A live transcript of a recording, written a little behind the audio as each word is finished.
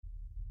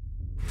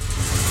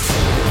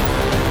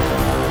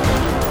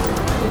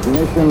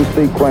Ignition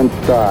sequence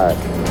start.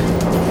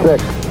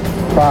 6,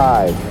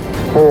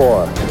 5,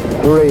 4,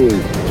 3,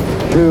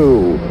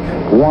 2,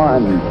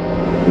 1,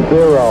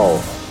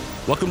 0.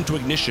 Welcome to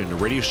Ignition, a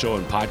radio show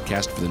and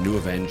podcast for the new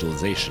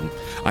evangelization.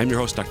 I'm your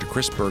host, Dr.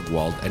 Chris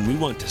Bergwald, and we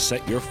want to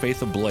set your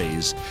faith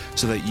ablaze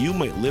so that you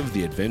might live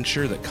the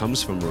adventure that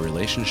comes from a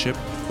relationship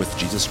with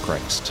Jesus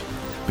Christ.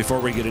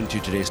 Before we get into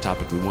today's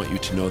topic, we want you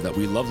to know that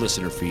we love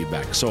listener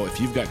feedback. So if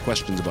you've got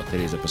questions about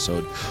today's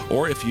episode,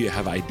 or if you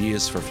have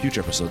ideas for future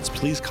episodes,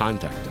 please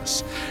contact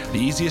us. The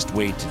easiest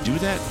way to do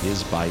that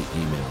is by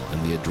email,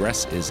 and the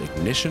address is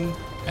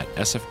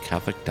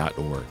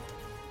ignition@sfcatholic.org.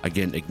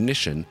 Again,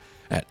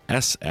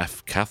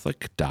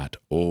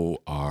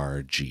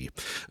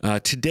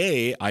 ignition@sfcatholic.org.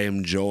 Today, I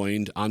am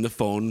joined on the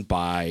phone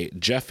by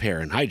Jeff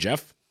Herron. Hi,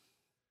 Jeff.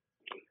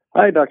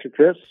 Hi, Dr.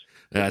 Chris.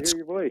 That's hear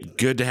your voice.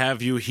 Good to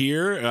have you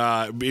here.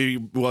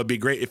 It'd be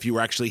great if you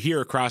were actually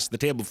here across the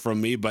table from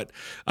me, but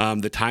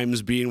the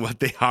times being what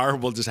they are,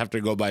 we'll just have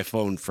to go by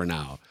phone for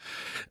now.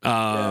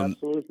 Yeah,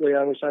 absolutely.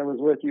 I wish I was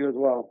with you as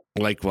well.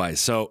 Likewise.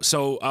 So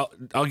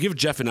I'll give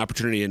Jeff an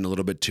opportunity in a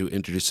little bit to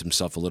introduce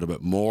himself a little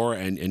bit more,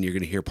 and you're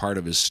going to hear part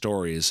of his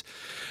stories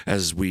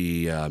as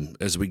we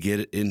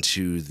get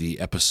into the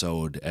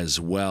episode as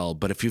well.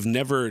 But if you've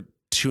never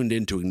tuned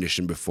into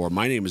Ignition before,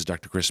 my name is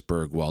Dr. Chris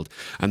Bergwald.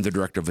 I'm the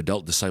Director of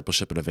Adult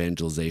Discipleship and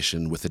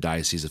Evangelization with the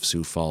Diocese of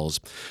Sioux Falls.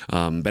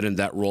 Been in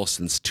that role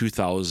since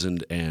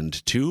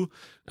 2002.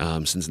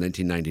 Since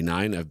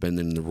 1999, I've been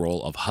in the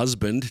role of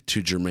husband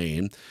to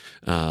Jermaine.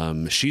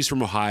 She's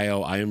from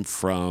Ohio. I am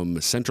from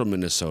central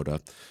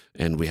Minnesota,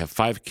 and we have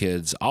 5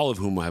 kids, all of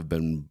whom have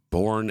been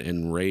born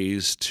and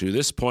raised to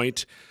this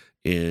point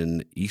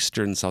in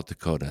eastern South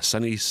Dakota,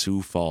 sunny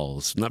Sioux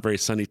Falls. Not very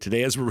sunny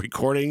today as we're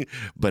recording,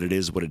 but it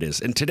is what it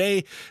is. And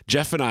today,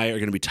 Jeff and I are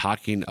going to be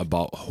talking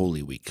about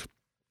Holy Week,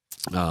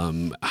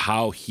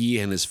 how he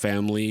and his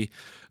family,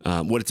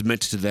 what it's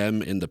meant to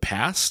them in the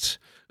past,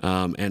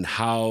 and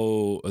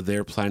how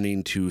they're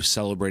planning to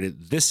celebrate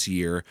it this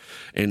year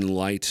in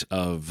light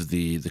of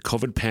the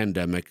COVID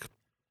pandemic,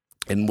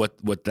 and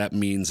what that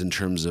means in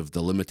terms of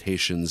the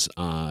limitations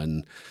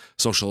on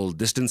social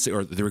distancing,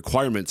 or the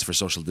requirements for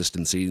social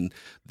distancing,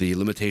 the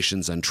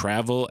limitations on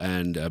travel,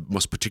 and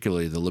most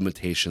particularly the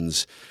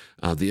limitations,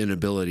 the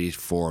inability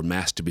for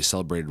Mass to be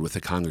celebrated with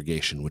a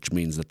congregation, which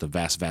means that the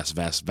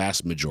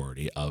vast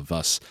majority of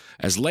us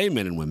as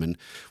laymen and women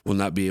will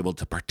not be able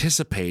to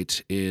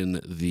participate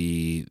in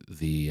the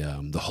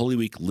Holy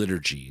Week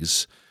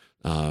liturgies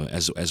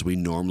as we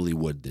normally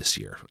would this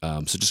year.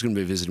 So just going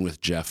to be visiting with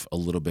Jeff a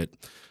little bit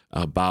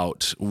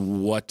about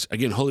what,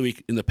 again, Holy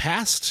Week in the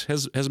past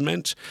has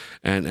meant,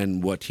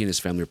 and what he and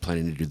his family are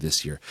planning to do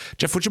this year.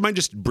 Jeff, would you mind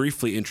just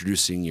briefly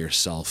introducing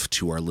yourself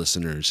to our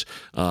listeners?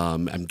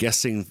 I'm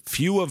guessing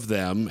few of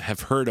them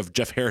have heard of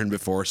Jeff Herron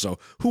before, so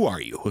who are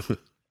you?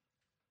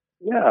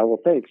 Yeah, well,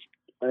 thanks.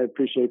 I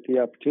appreciate the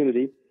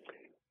opportunity.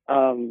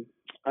 I'm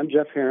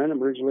Jeff Herron.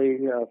 I'm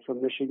originally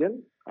from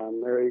Michigan.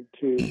 I'm married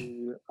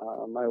to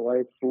my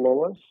wife,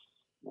 Lois,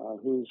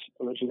 who's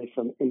originally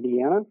from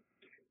Indiana.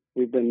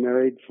 We've been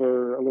married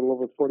for a little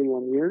over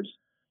 41 years.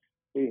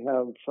 We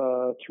have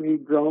 3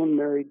 grown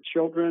married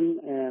children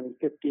and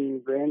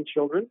 15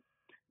 grandchildren.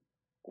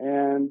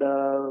 And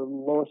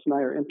Lois and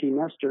I are empty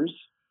nesters.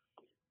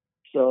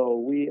 So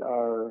we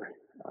are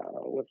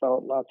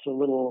without lots of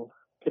little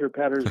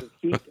pitter-patters of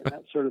feet and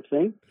that sort of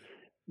thing.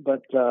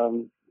 But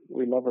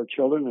we love our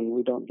children, and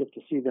we don't get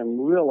to see them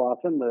real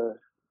often. The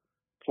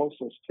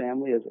closest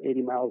family is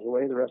 80 miles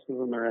away. The rest of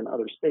them are in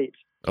other states.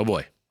 Oh,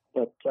 boy.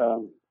 But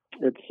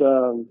it's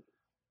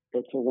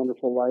a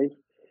wonderful life.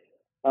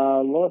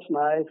 Lois and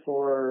I,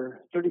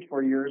 for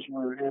 34 years,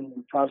 were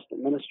in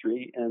Protestant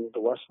ministry in the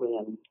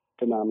Wesleyan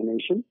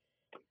denomination.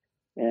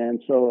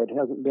 And so it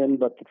hasn't been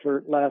but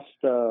the last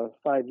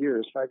 5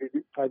 years. 5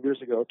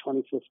 years ago,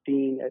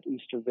 2015, at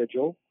Easter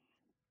Vigil,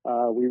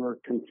 we were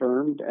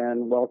confirmed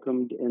and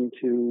welcomed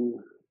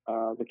into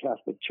the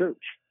Catholic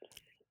Church.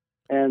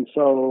 And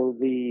so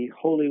the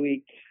Holy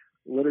Week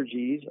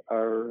liturgies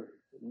are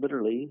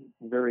literally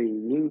very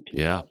new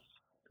to us.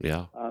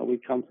 Yeah. We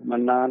come from a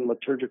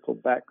non-liturgical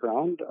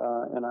background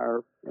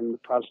in the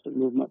Protestant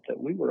movement that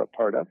we were a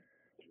part of.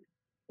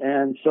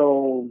 And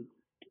so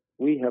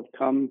we have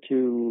come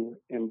to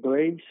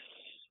embrace,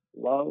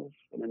 love,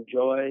 and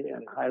enjoy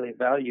and highly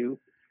value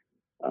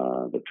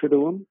the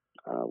Triduum,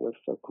 with,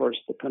 of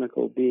course, the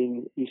pinnacle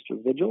being Easter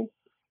Vigil.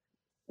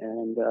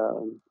 And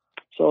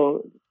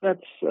so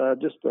that's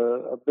just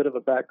a bit of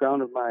a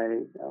background of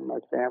my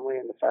family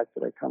and the fact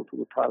that I come from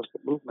the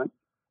Protestant movement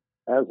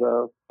as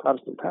a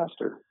Protestant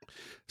pastor.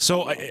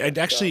 So I'd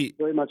actually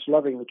very much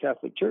loving the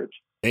Catholic Church.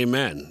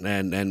 Amen.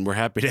 And we're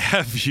happy to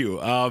have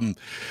you.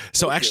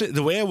 So actually,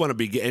 the way I want to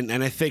begin,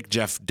 and I think,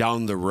 Jeff,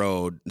 down the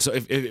road. So,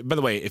 if by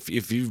the way,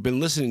 if you've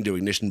been listening to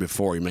Ignition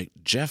before, you might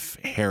Jeff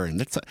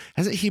Herron.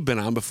 Hasn't he been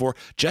on before?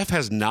 Jeff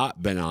has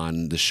not been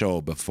on the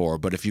show before,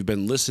 but if you've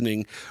been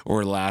listening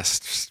over the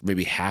last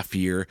maybe half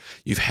year,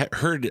 you've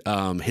heard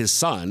his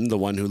son, the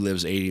one who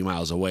lives 80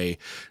 miles away,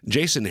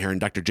 Jason Herron.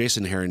 Dr.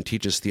 Jason Herron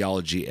teaches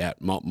theology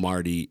at Mount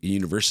Marty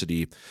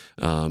University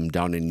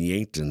down in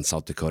Yankton,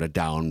 South Dakota.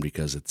 Down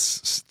because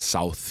it's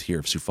south here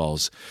of Sioux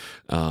Falls.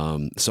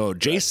 So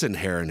Jason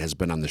Herron has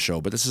been on the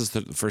show, but this is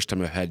the first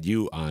time I've had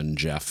you on,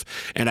 Jeff.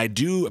 And I'm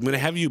going to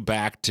have you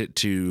back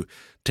to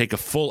take a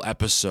full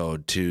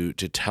episode to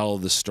tell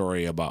the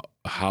story about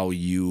how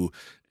you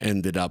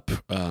ended up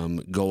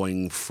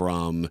going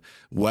from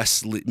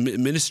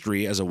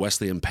ministry as a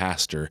Wesleyan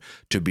pastor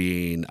to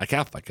being a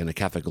Catholic and a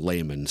Catholic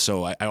layman.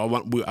 So I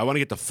want to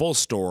get the full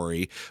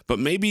story, but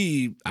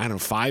maybe, I don't know,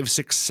 5,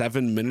 6,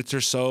 7 minutes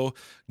or so,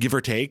 give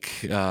or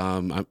take.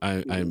 I'm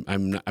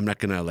not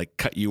gonna like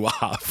cut you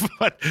off,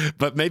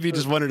 but maybe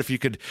just wondered if you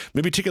could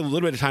maybe take a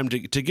little bit of time to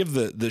give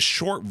the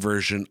short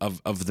version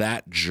of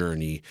that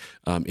journey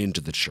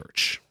into the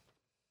church.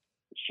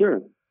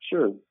 Sure.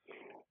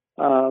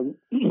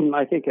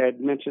 I think I had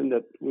mentioned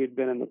that we'd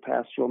been in the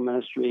pastoral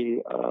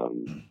ministry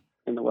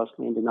in the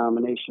Wesleyan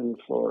denomination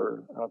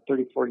for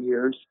 34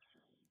 years.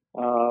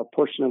 A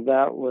portion of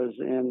that was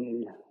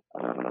in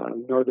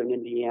northern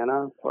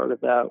Indiana. Part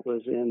of that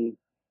was in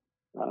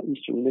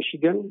eastern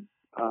Michigan.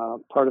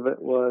 Part of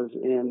it was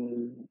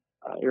in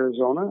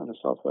Arizona, in the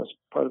southwest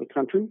part of the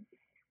country.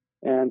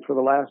 And for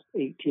the last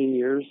 18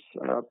 years,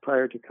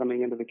 prior to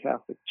coming into the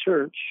Catholic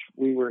Church,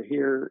 we were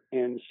here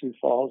in Sioux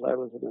Falls. I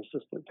was an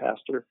assistant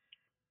pastor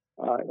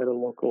at a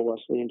local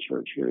Wesleyan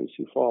church here in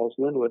Sioux Falls,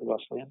 Linwood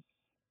Wesleyan.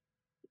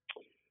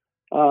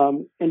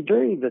 And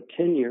during the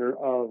tenure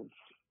of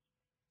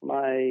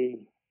my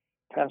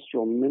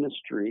pastoral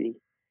ministry,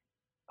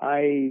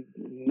 I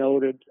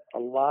noted a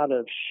lot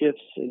of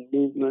shifts and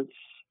movements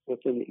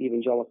within the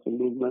evangelical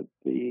movement,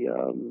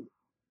 the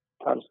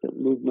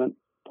Protestant movement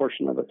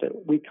portion of it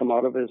that we come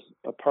out of as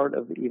a part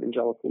of the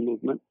evangelical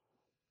movement.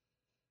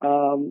 A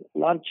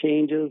lot of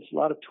changes, a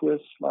lot of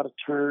twists, a lot of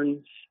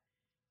turns.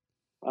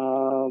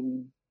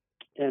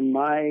 And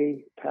my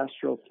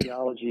pastoral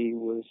theology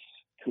was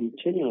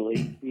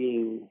continually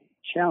being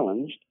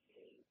challenged.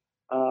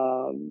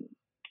 And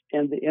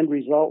the end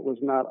result was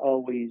not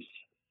always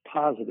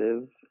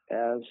positive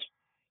as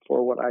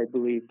for what I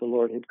believe the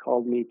Lord had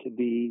called me to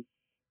be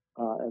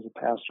as a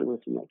pastor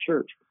within that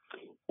church.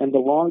 And the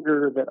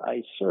longer that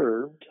I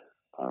served,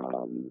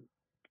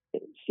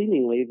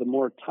 seemingly the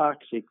more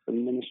toxic the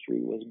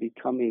ministry was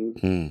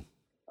becoming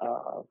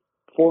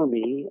for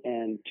me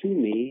and to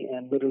me,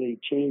 and literally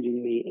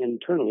changing me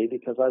internally,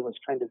 because I was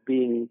kind of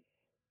being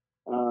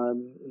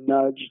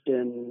nudged,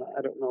 and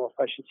I don't know if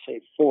I should say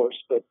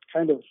forced, but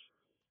kind of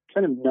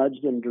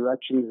nudged in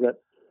directions that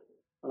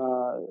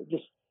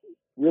just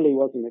really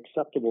wasn't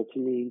acceptable to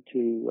me.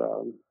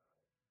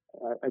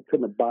 I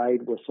couldn't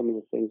abide with some of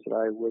the things that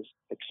I was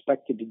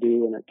expected to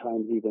do, and at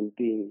times even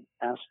being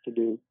asked to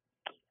do.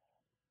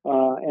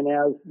 And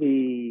as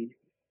the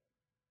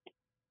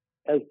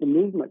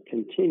movement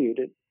continued,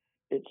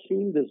 it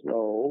seemed as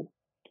though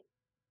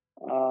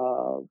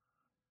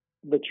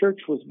the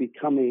church was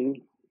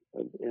becoming,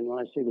 and when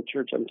I say the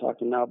church, I'm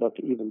talking now about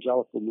the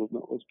evangelical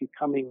movement, was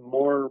becoming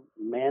more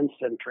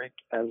man-centric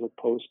as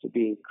opposed to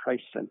being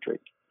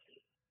Christ-centric.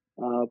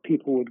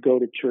 People would go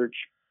to church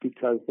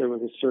because there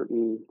was a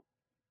certain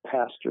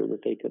pastor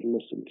that they could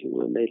listen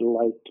to, and they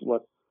liked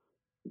what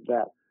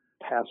that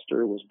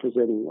pastor was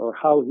presenting or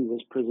how he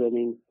was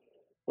presenting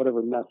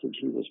whatever message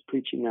he was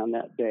preaching on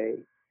that day.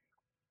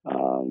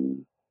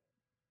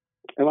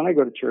 And when I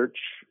go to church,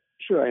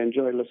 sure, I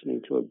enjoy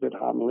listening to a good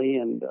homily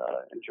and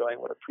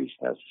enjoying what a priest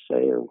has to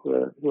say,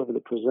 or whoever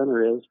the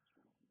presenter is,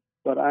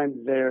 but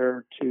I'm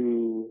there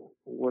to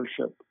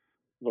worship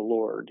the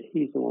Lord.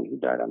 He's the one who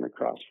died on the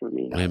cross for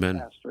me, not Amen. a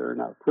pastor,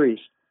 not a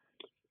priest.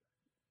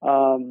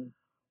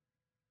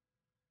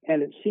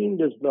 And it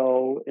seemed as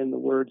though, in the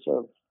words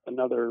of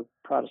another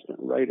Protestant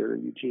writer,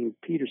 Eugene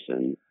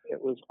Peterson,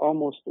 it was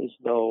almost as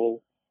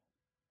though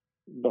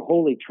the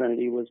Holy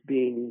Trinity was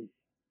being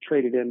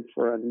traded in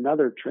for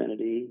another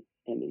Trinity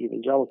in the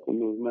evangelical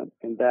movement,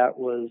 and that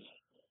was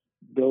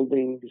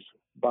buildings,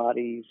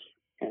 bodies,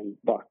 and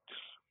bucks.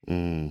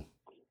 Mm.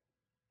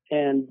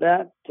 And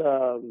that...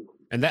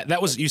 And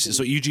that was,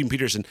 so Eugene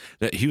Peterson,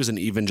 that he was an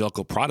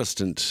evangelical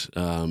Protestant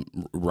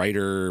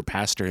writer,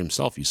 pastor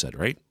himself, you said,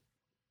 right?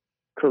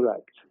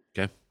 Correct.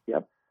 Okay.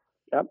 Yep.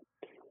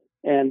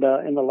 And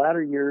in the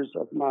latter years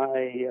of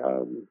my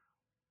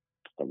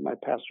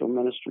pastoral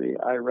ministry,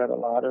 I read a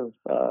lot of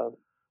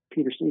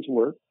Peterson's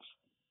works.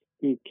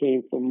 He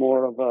came from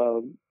more of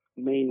a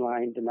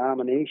mainline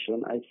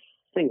denomination. I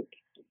think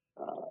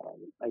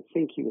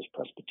he was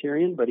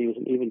Presbyterian, but he was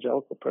an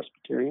evangelical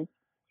Presbyterian.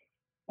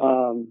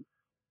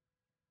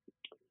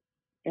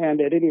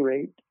 And at any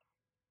rate,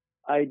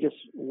 I just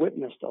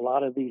witnessed a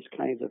lot of these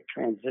kinds of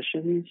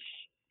transitions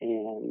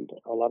and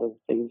a lot of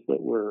things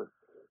that were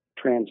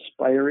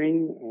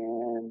transpiring,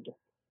 and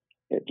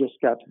it just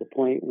got to the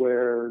point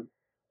where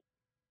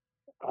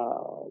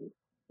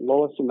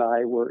Lois and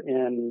I were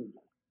in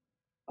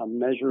a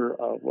measure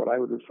of what I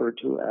would refer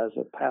to as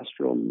a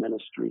pastoral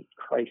ministry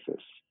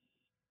crisis.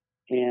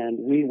 And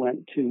we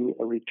went to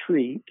a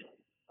retreat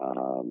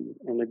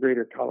in the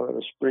greater Colorado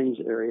Springs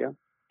area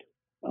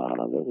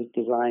that was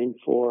designed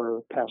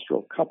for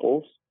pastoral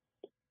couples.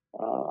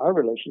 Our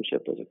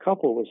relationship as a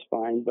couple was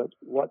fine, but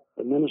what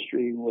the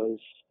ministry was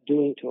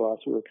doing to us,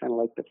 we were kind of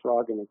like the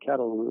frog in the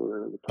kettle, and we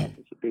were in the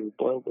process of being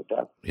boiled to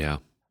death. Yeah.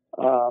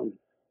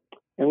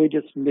 And we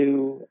just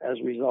knew, as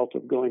a result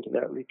of going to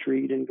that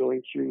retreat and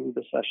going through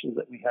the sessions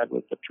that we had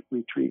with the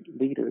retreat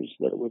leaders,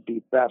 that it would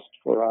be best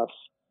for us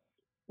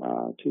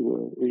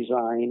to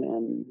resign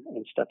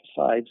and step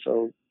aside.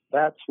 So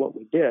that's what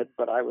we did,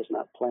 but I was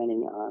not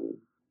planning on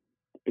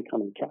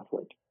becoming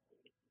Catholic.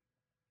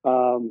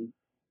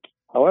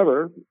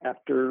 However,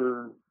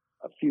 after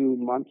a few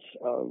months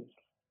of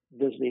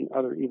visiting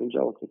other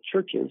evangelical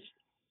churches,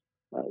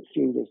 it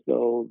seemed as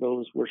though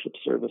those worship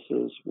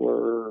services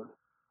were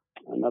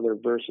another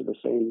verse of the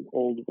same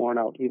old,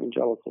 worn-out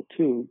evangelical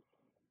tune.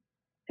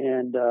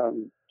 And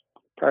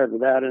prior to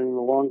that, and in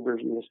the long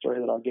version of the story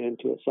that I'll get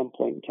into at some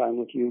point in time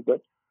with you,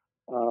 but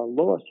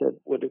Lois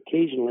would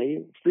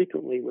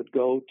frequently would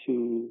go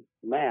to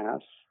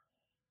Mass,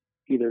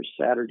 either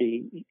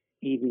Saturday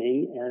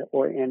evening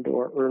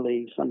or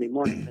early Sunday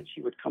morning, and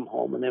she would come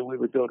home, and then we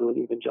would go to an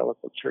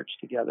evangelical church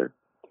together.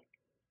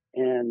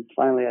 And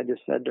finally, I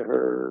just said to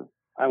her,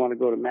 I want to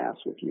go to Mass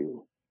with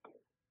you.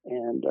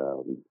 And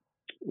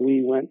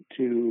we went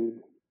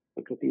to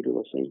the Cathedral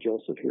of St.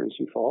 Joseph here in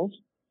Sioux Falls,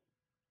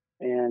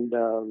 and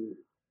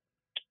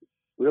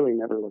really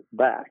never looked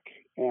back.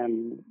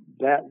 And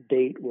that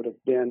date would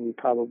have been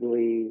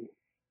probably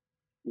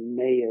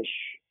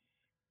May-ish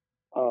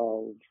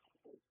of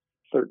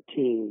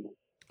 13.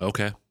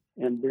 Okay.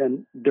 And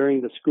then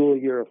during the school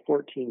year of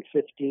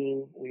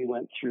 14-15, we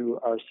went through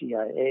our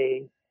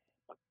CIA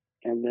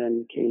and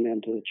then came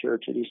into the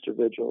church at Easter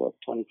Vigil of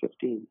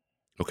 2015.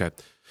 Okay.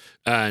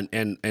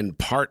 And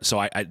part,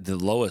 so the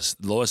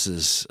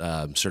Lois's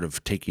sort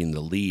of taking the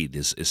lead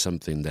is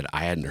something that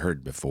I hadn't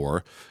heard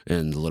before,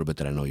 and a little bit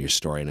that I know your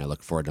story, and I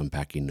look forward to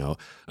unpacking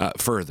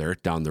further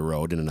down the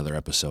road in another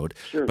episode.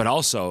 Sure. But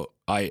also,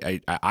 I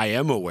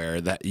am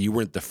aware that you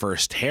weren't the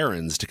first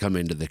Herons to come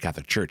into the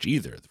Catholic Church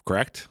either,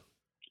 correct?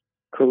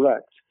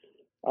 Correct.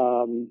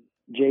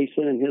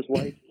 Jason and his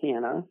wife,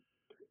 Hannah,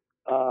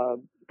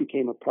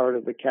 became a part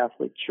of the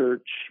Catholic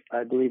Church,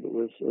 I believe it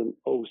was in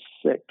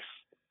 2006,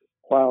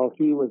 while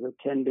he was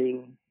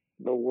attending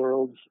the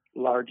world's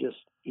largest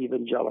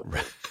evangelical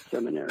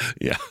seminary.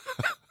 Yeah.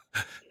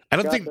 I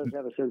don't think does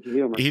have a sense of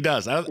humor. He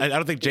does. I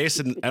don't think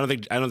Jason. I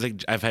don't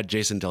think I've had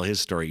Jason tell his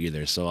story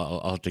either. So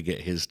I'll have to get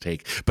his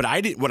take. But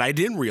what I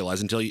didn't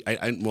realize until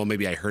well,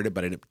 maybe I heard it,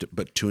 but I didn't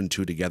put two and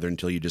two together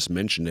until you just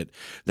mentioned it.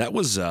 That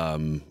was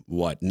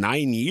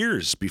 9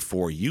 years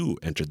before you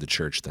entered the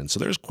church. Then, so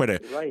there's quite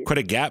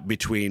a gap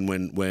between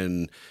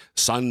when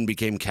son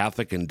became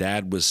Catholic and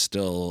dad was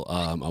still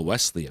a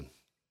Wesleyan.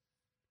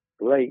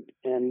 Right,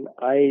 and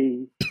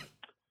I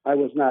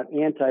was not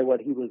anti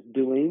what he was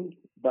doing,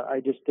 but I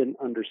just didn't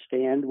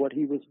understand what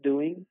he was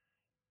doing.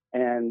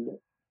 And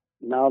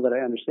now that I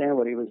understand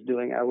what he was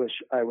doing,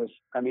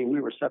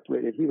 we were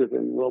separated. He was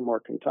in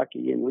Wilmore,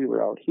 Kentucky, and we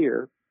were out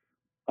here.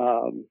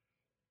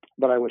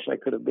 But I wish I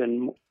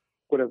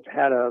would have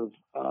had a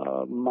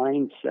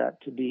mindset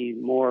to be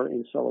more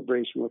in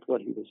celebration with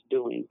what he was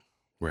doing.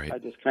 Right. I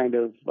just kind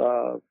of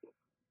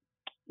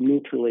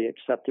neutrally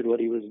accepted what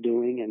he was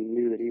doing and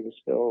knew that he was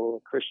still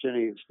a Christian.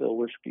 He was still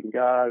worshiping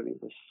God. And he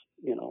was,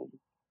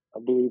 a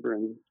believer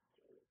in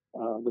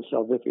the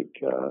salvific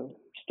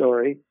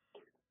story,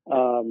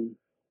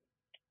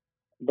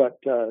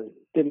 but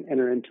didn't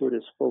enter into it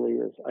as fully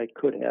as I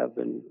could have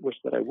and wish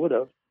that I would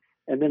have.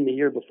 And then the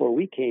year before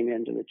we came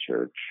into the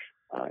church,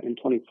 in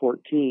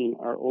 2014,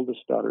 our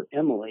oldest daughter,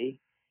 Emily,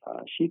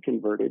 she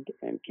converted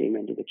and came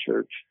into the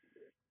church.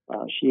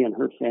 She and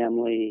her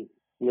family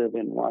live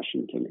in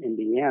Washington,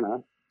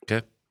 Indiana.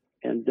 Okay.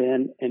 And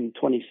then in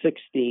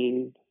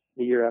 2016,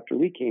 the year after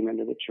we came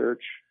into the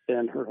church,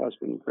 then her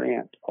husband,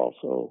 Grant,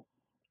 also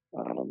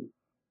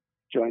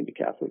joined the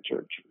Catholic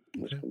Church,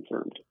 was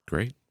confirmed.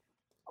 Great.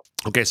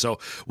 Okay, so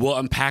we'll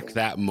unpack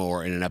that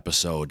more in an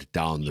episode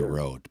down the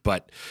road.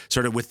 But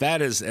sort of with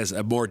that as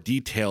a more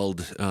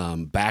detailed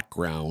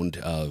background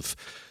of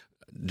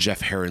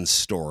Jeff Heron's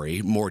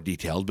story, more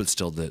detailed, but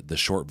still the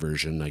short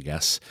version, I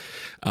guess.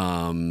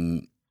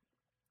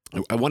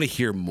 I want to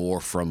hear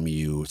more from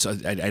you. So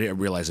I didn't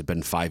realize it'd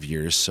been 5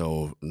 years.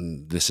 So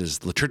this is,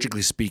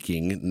 liturgically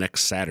speaking,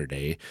 next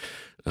Saturday.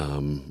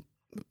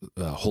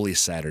 Holy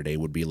Saturday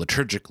would be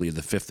liturgically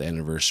the 5th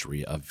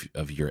anniversary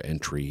of your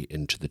entry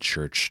into the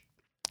church.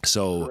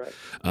 So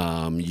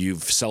Correct.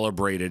 you've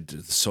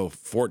celebrated,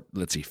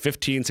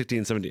 15,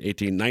 16, 17,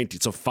 18,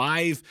 19. So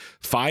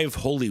five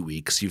Holy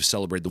Weeks you've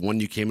celebrated. The one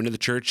you came into the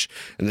church,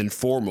 and then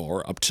 4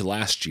 more up to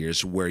last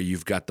year's where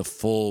you've got the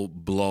full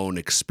blown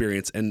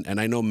experience. And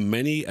I know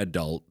many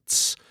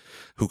adults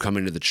who come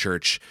into the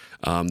church,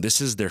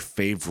 this is their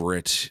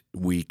favorite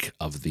week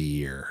of the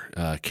year.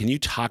 Can you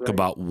talk Right.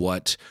 about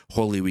what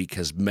Holy Week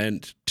has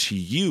meant to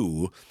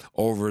you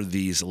over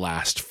these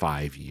last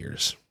 5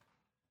 years?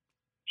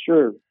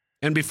 Sure.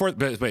 And by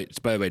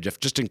the way, Jeff,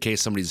 just in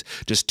case somebody's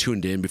just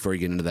tuned in before you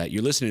get into that,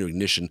 you're listening to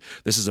Ignition.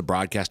 This is a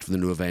broadcast for the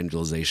New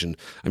Evangelization.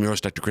 I'm your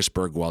host, Dr. Chris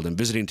Bergwald. I'm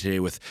visiting today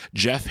with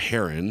Jeff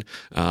Herron,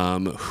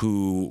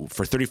 who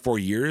for 34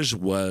 years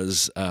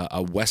was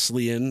a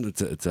Wesleyan.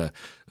 It's a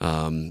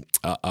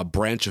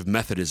branch of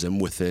Methodism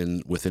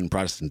within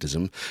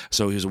Protestantism.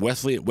 So he was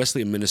a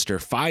Wesleyan minister.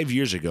 5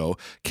 years ago,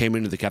 came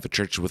into the Catholic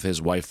Church with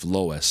his wife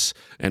Lois,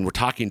 and we're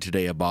talking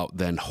today about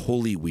then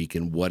Holy Week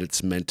and what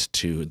it's meant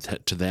to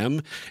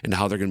them, and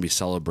how they're going to be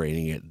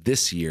celebrating it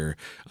this year,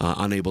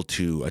 unable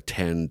to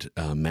attend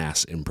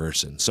Mass in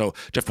person. So,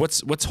 Jeff,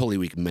 what's Holy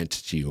Week meant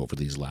to you over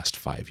these last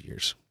 5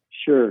 years?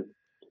 Sure.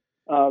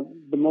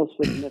 The most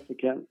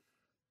significant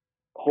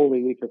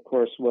Holy Week, of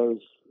course, was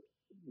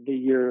the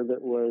year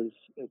that was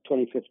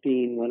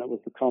 2015, when it was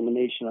the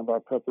culmination of our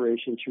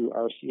preparation through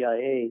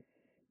RCIA.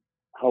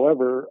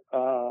 However,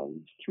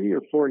 3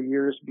 or 4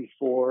 years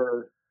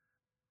before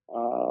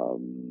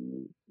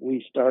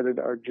we started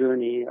our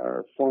journey,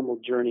 our formal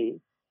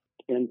journey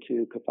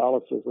into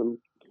Catholicism,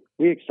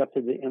 we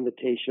accepted the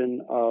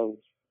invitation of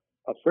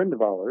a friend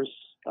of ours.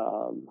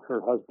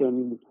 Her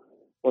husband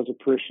was a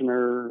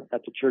parishioner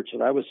at the church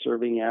that I was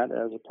serving at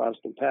as a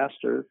Protestant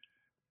pastor,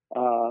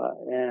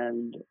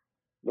 and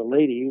the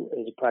lady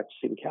is a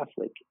practicing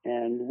Catholic.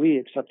 And we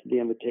accepted the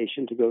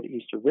invitation to go to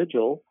Easter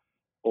Vigil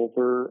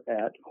over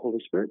at Holy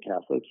Spirit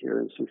Catholic here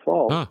in Sioux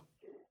Falls. Huh.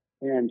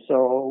 And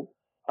so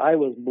I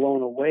was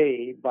blown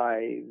away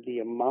by the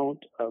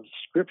amount of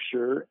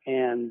scripture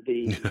and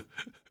the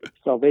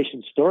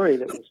salvation story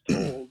that was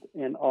told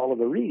in all of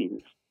the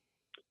readings.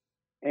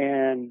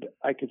 And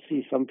I could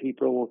see some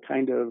people were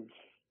kind of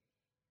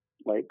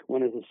like,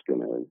 when is this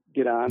going to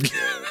get on?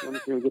 When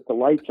can we get the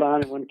lights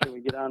on, and when can we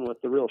get on with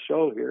the real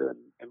show here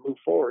and move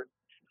forward?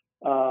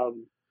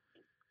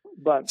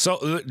 But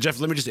so,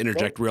 Jeff, let me just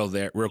interject real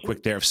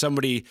quick there. If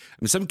somebody,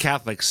 some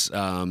Catholics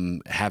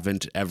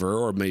haven't ever,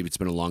 or maybe it's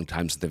been a long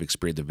time since they've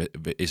experienced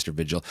the Easter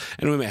Vigil,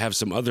 and we might have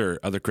some other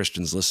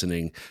Christians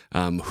listening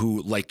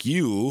who, like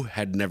you,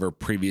 had never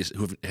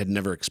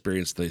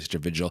experienced the Easter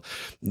Vigil.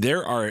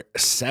 There are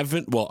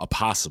a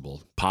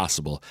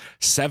possible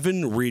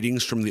 7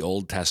 readings from the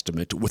Old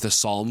Testament with a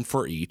psalm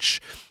for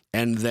each.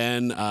 And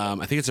then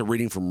I think it's a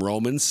reading from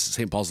Romans,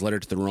 St. Paul's letter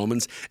to the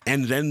Romans,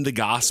 and then the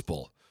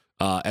gospel.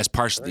 As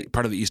part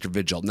of the Easter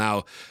Vigil.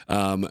 Now,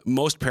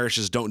 most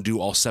parishes don't do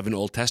all 7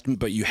 Old Testament,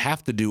 but you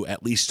have to do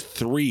at least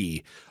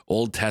 3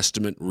 Old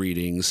Testament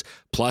readings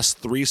plus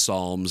 3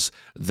 Psalms,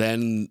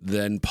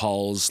 then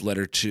Paul's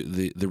letter to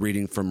the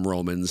reading from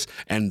Romans,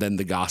 and then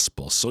the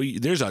Gospel. So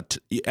there's at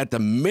the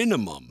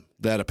minimum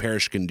that a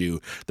parish can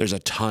do, there's a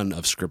ton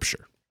of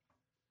Scripture.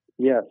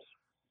 Yes,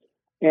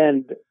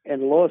 and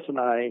Lois and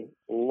I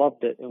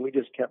loved it, and we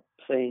just kept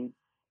saying,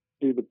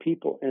 do the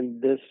people in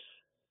this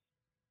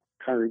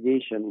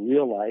congregation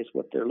realize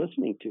what they're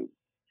listening to?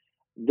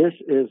 This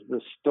is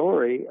the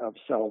story of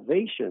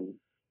salvation,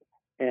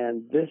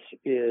 and this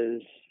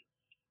is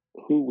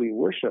who we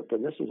worship,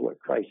 and this is what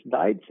Christ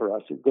died for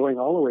us, going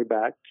all the way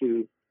back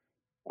to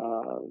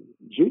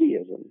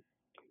Judaism.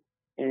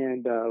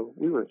 And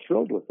we were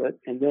thrilled with it.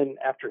 And then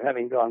after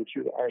having gone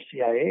through the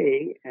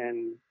RCIA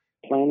and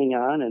planning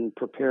on and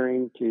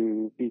preparing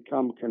to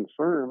become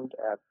confirmed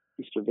at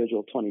Easter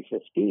Vigil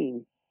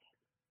 2015,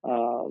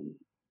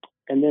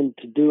 and then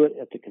to do it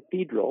at the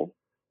cathedral,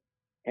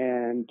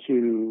 and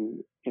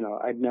to,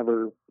 I'd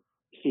never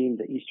seen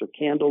the Easter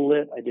candle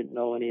lit. I didn't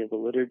know any of the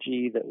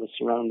liturgy that was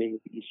surrounding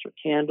the Easter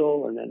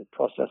candle, and then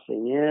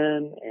processing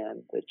in,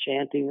 and the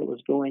chanting that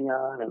was going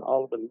on, and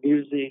all of the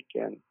music,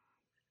 and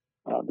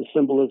the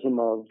symbolism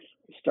of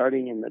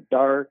starting in the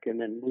dark and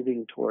then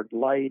moving toward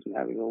light and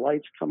having the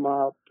lights come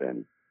up,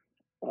 and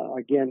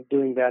again,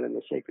 doing that in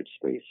the sacred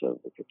space of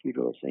the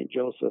Cathedral of St.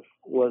 Joseph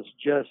was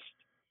just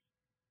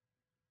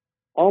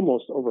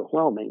almost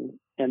overwhelming.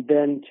 And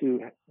then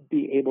to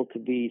be able to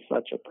be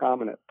such a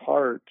prominent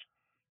part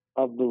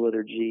of the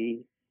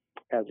liturgy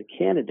as a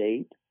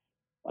candidate,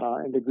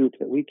 in the group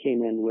that we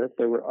came in with,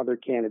 there were other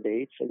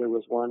candidates, and there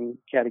was one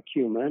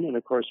catechumen, and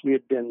of course we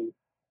had been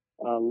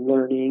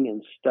learning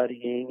and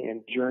studying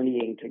and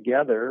journeying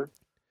together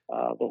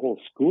the whole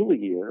school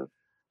year,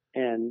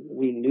 and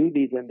we knew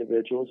these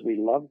individuals, we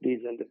loved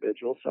these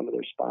individuals, some of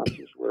their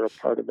sponsors were a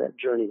part of that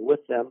journey with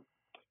them.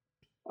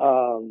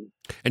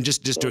 And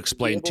just So to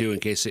explain able too, in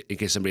case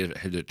somebody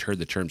had heard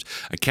the terms,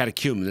 a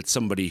catechumen, that's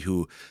somebody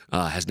who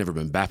has never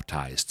been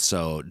baptized.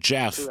 So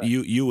Jeff, Correct.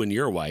 you and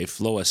your wife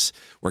Lois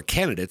were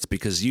candidates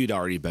because you'd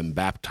already been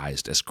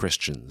baptized as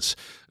Christians.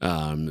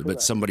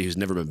 But somebody who's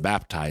never been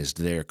baptized,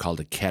 they're called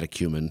a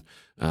catechumen,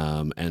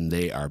 and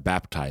they are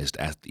baptized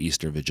at the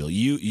Easter Vigil.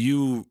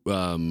 You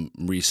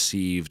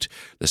received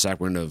the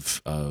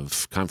sacrament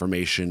of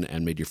confirmation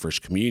and made your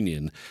first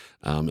communion.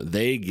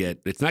 They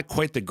get, it's not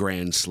quite the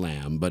grand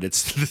slam, but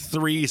it's the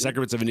three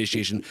sacraments of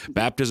initiation: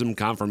 baptism,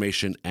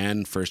 confirmation,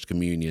 and first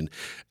communion.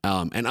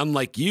 And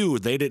unlike you,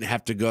 they didn't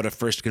have to go to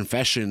first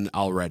confession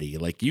already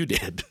like you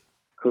did.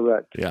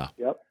 Correct. Yeah.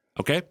 Yep.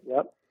 Okay.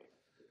 Yep.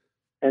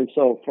 And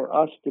so for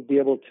us to be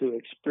able to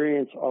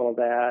experience all of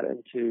that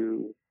and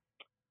to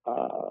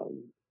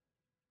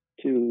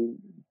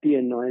be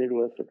anointed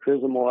with the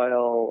chrism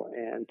oil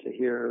and to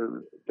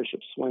hear Bishop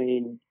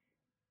Swain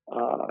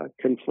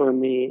confirm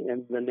me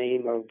in the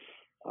name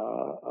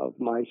of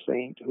my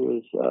saint, who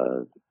is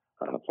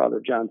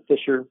Father John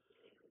Fisher,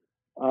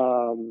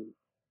 and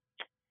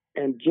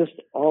just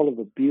all of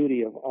the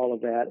beauty of all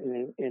of that,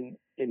 and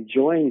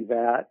enjoying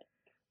that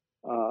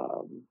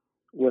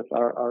with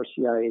our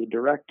RCIA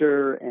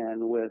director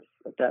and with,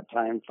 at that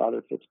time,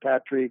 Father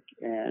Fitzpatrick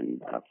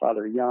and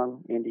Father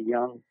Young, Andy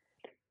Young,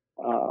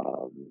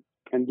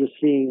 and just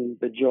seeing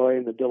the joy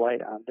and the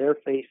delight on their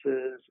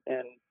faces,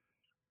 and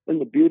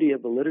the beauty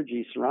of the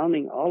liturgy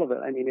surrounding all of it.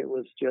 I mean, it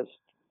was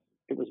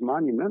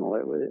monumental.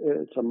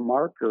 It's a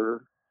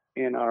marker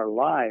in our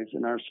lives,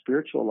 in our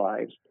spiritual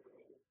lives.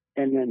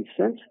 And then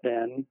since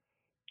then,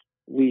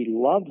 we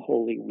love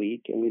Holy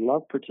Week and we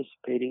love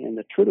participating in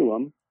the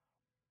Triduum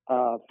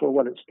for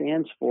what it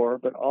stands for,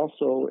 but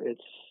also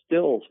it's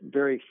still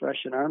very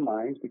fresh in our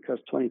minds because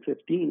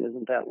 2015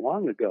 isn't that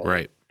long ago.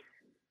 Right.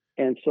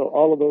 And so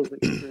all of those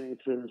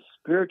experiences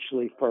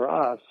spiritually for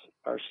us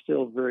are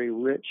still very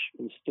rich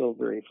and still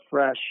very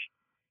fresh.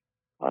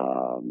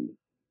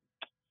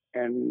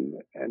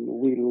 And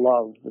we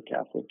love the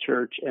Catholic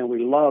Church, and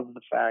we love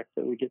the fact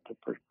that we get to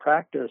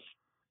practice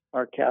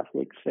our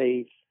Catholic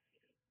faith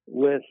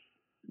with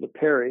the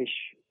parish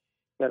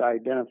that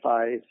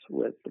identifies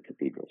with the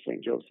Cathedral of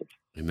St. Joseph.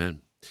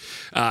 Amen.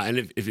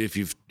 And if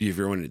you're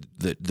wondering,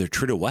 the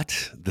Triduum,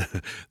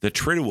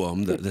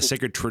 the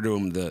sacred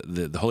Triduum,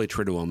 the Holy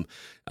Triduum,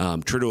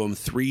 Triduum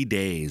 3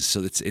 days.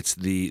 So it's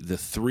the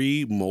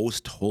three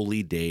most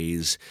holy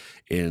days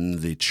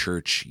in the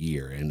church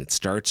year, and it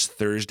starts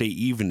Thursday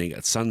evening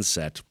at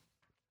sunset,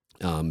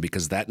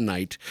 because that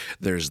night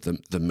there's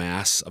the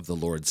Mass of the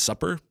Lord's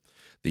Supper.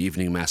 The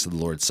evening Mass of the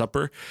Lord's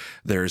Supper.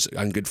 There's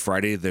on Good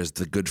Friday. There's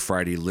the Good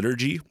Friday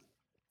liturgy,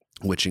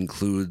 which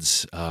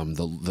includes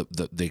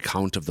the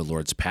account of the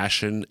Lord's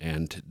Passion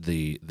and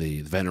the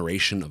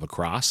veneration of a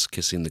cross,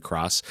 kissing the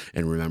cross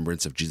in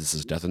remembrance of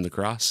Jesus' death on the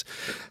cross.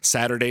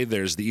 Saturday,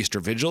 there's the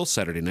Easter Vigil,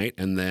 Saturday night,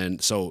 and then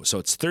so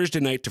it's Thursday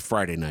night to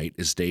Friday night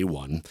is day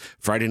one.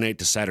 Friday night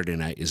to Saturday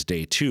night is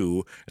day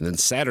two, and then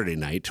Saturday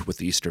night with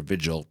the Easter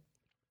Vigil.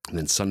 And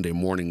then Sunday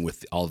morning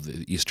with all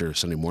the Easter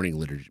Sunday morning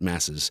liturgy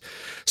masses.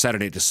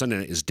 Saturday to Sunday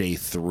night is day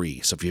 3.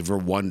 So if you've ever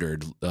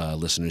wondered,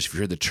 listeners, if you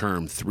heard the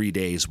term 3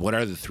 days, what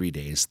are the 3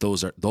 days?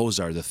 Those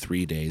are the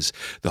 3 days,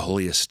 the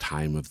holiest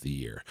time of the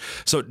year.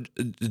 So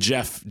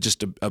Jeff,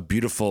 just a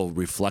beautiful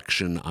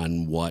reflection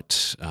on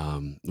what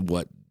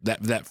that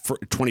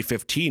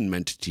 2015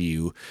 meant to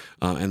you,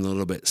 and a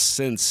little bit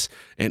since.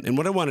 And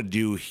what I want to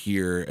do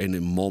here in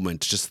a moment,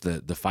 just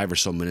the 5 or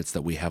so minutes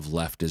that we have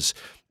left, is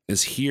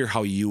hear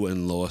how you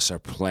and Lois are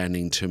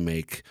planning to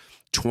make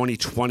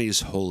 2020's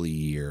Holy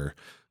Year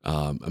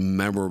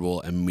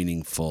memorable and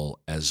meaningful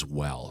as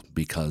well,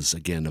 because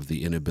again of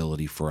the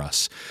inability for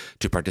us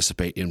to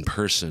participate in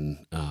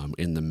person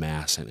in the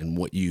Mass, and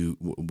what you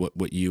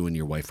and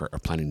your wife are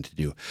planning to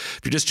do.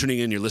 If you're just tuning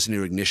in, you're listening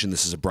to Ignition.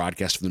 This is a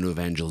broadcast from the New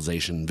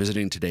Evangelization,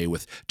 visiting today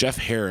with Jeff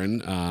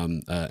Herron,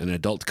 an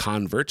adult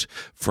convert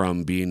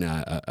from being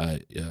a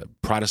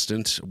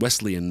Protestant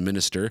Wesleyan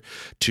minister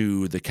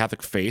to the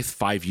Catholic faith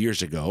 5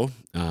 years ago,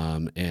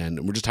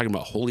 and we're just talking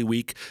about Holy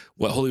Week,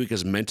 what Holy Week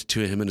has meant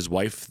to him and his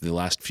wife the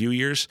last few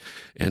years.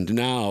 And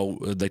now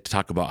I'd like to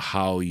talk about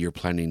how you're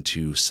planning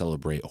to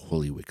celebrate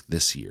Holy Week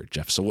this year,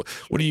 Jeff. So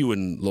what do you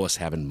and Lois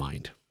have in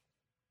mind?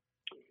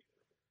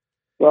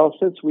 Well,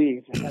 since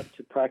we've had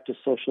to practice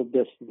social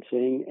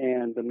distancing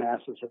and the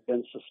masses have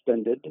been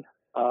suspended,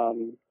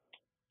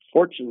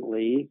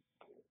 fortunately,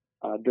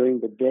 during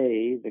the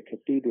day, the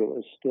cathedral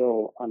is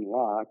still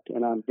unlocked.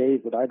 And on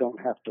days that I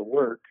don't have to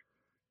work,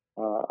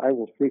 I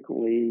will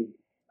frequently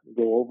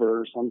go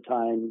over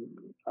sometime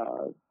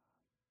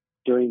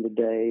during the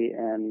day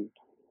and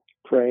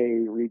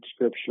pray, read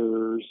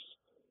scriptures,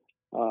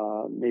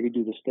 maybe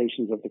do the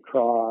Stations of the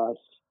Cross,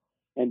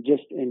 and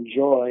just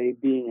enjoy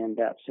being in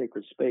that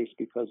sacred space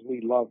because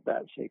we love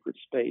that sacred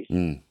space.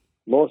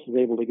 Lois is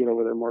able to get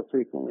over there more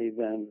frequently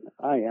than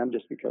I am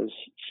just because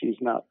she's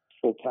not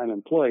full-time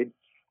employed.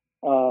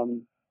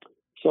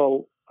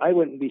 So I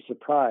wouldn't be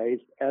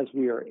surprised as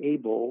we are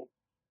able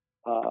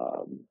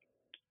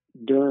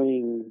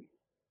during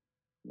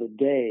the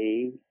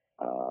day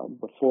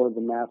before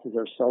the masses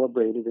are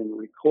celebrated and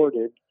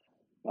recorded,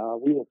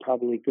 we will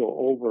probably go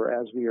over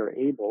as we are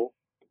able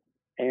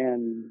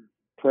and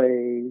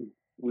pray,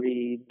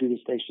 read, do the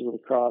Stations of the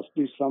Cross,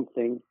 do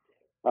something.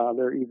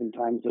 There are even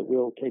times that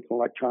we'll take an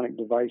electronic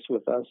device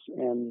with us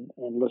and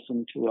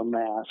listen to a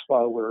Mass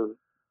while we're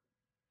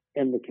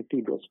in the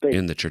cathedral space.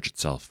 In the church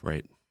itself,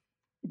 right?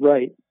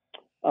 Right.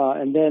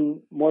 And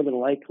then more than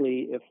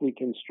likely, if we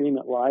can stream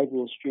it live,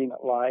 we'll stream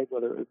it live,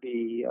 whether it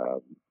be,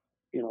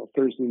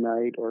 Thursday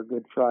night or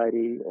Good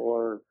Friday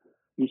or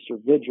Easter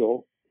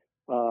Vigil.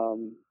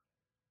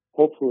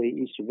 Hopefully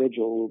Easter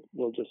Vigil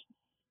we'll just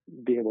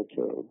be able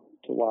to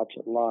watch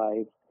it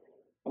live.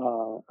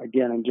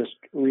 Again, and just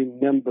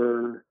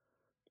remember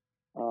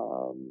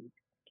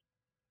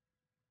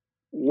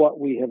what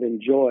we have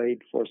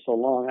enjoyed for so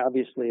long.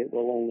 Obviously, it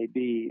will only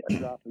be a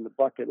drop in the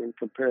bucket in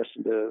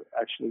comparison to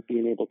actually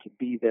being able to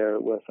be there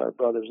with our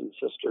brothers and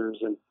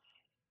sisters. And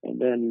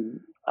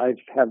then I've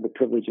had the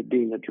privilege of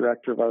being the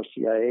director of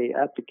RCIA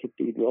at the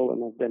cathedral,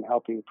 and I've been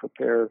helping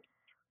prepare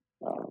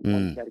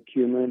one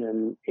catechumen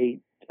and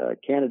 8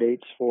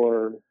 candidates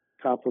for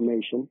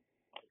confirmation.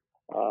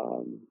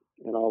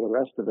 And all the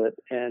rest of it.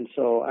 And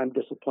so I'm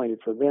disappointed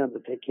for them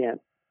that they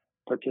can't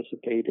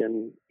participate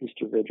in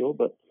Easter Vigil,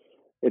 but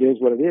it is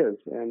what it is.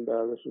 And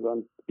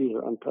these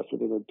are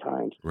unprecedented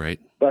times. Right.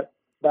 But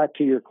back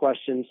to your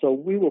question. So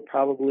we will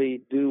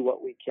probably do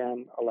what we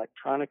can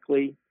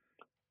electronically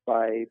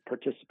by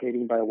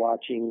participating by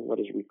watching what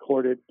is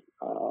recorded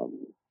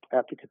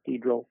at the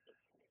cathedral.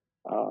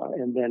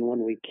 And then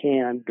when we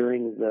can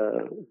during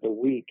the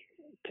week,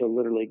 to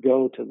literally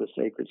go to the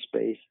sacred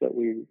space that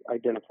we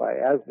identify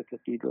as the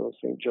Cathedral of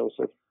St.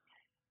 Joseph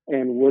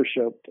and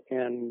worship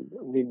and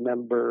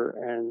remember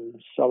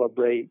and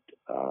celebrate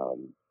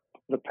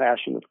the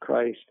Passion of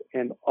Christ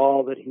and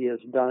all that he has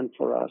done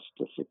for us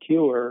to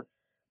secure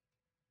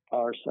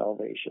our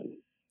salvation.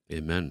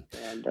 Amen.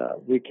 And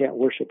we can't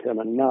worship him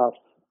enough.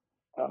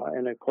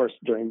 And of course,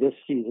 during this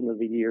season of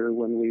the year,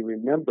 when we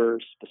remember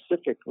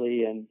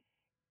specifically and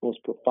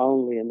most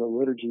profoundly, and the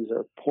liturgies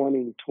are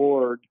pointing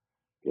toward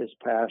his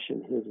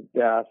passion, his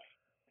death,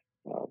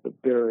 the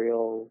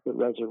burial, the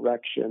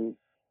resurrection,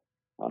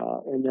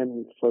 and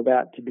then for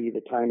that to be the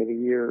time of the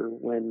year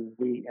when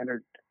we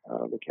entered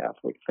the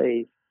Catholic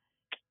faith,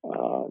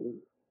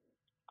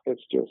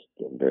 it's just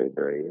very,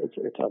 very.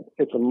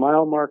 It's a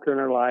mile marker in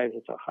our lives.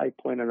 It's a high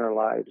point in our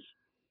lives,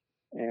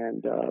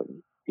 and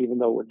even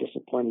though we're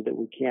disappointed that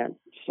we can't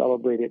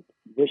celebrate it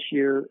this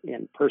year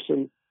in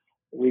person,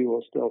 we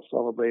will still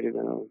celebrate it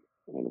in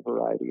a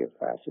variety of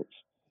facets.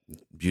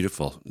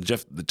 Beautiful.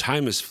 Jeff, the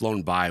time has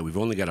flown by. We've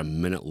only got a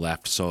minute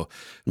left. So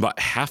about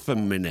half a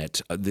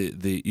minute,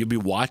 you'll be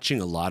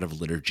watching a lot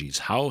of liturgies.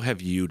 How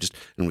have you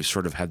and we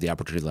sort of had the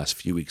opportunity the last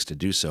few weeks to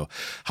do so,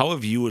 how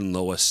have you and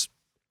Lois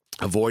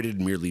avoided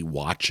merely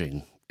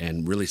watching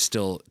and really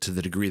still, to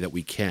the degree that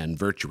we can,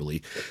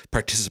 virtually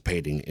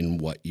participating in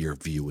what you're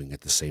viewing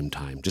at the same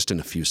time, just in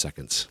a few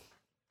seconds?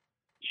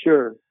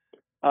 Sure.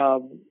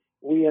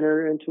 We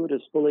enter into it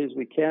as fully as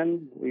we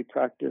can. We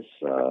practice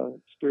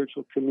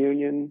spiritual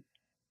communion.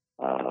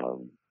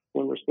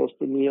 When we're supposed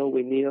to kneel,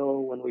 we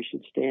kneel. When we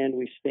should stand,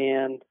 we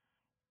stand.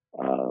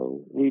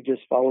 We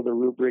just follow the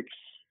rubrics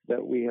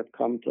that we have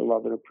come to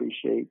love and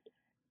appreciate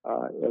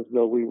as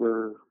though we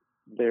were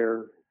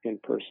there in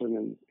person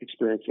and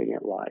experiencing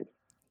it live.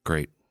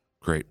 Great.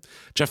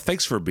 Jeff,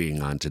 thanks for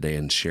being on today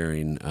and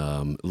sharing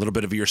a little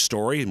bit of your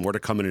story, and more to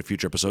come in a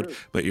future episode, Sure.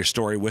 But your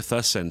story with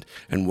us and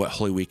what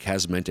Holy Week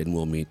has meant and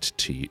will mean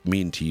to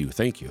you.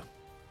 Thank you.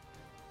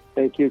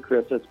 Thank you,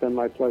 Chris. It's been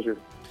my pleasure.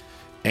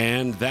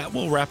 And that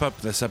will wrap up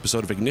this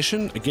episode of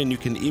Ignition. Again, you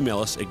can email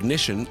us,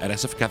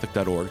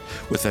 ignition@sfcatholic.org,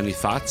 with any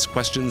thoughts,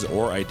 questions,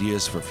 or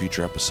ideas for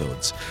future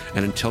episodes.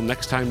 And until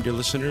next time, dear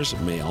listeners,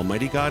 may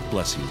Almighty God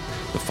bless you,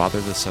 the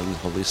Father, the Son, and the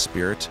Holy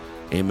Spirit.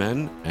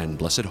 Amen, and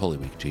blessed Holy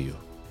Week to you.